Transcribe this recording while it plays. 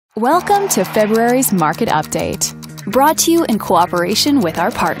Welcome to February's Market Update, brought to you in cooperation with our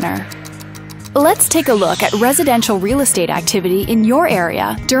partner. Let's take a look at residential real estate activity in your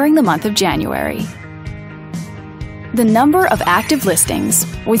area during the month of January. The number of active listings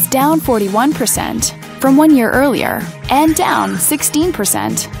was down 41% from 1 year earlier and down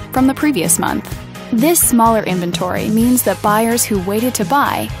 16% from the previous month. This smaller inventory means that buyers who waited to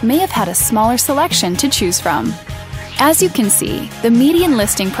buy may have had a smaller selection to choose from. As you can see, the median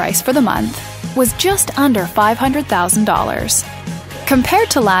listing price for the month was just under $500,000.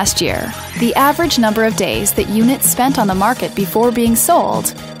 Compared to last year, the average number of days that units spent on the market before being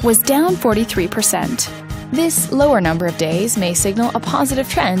sold was down 43%. This lower number of days may signal a positive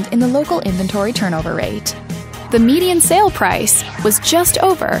trend in the local inventory turnover rate. The median sale price was just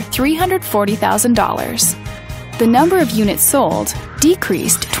over $340,000. The number of units sold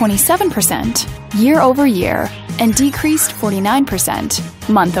decreased 27% year over year and decreased 49%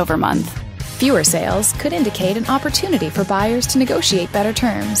 month over month. Fewer sales could indicate an opportunity for buyers to negotiate better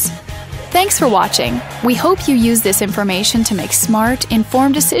terms. Thanks for watching. We hope you use this information to make smart,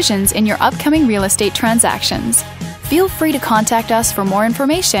 informed decisions in your upcoming real estate transactions. Feel free to contact us for more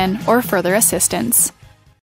information or further assistance.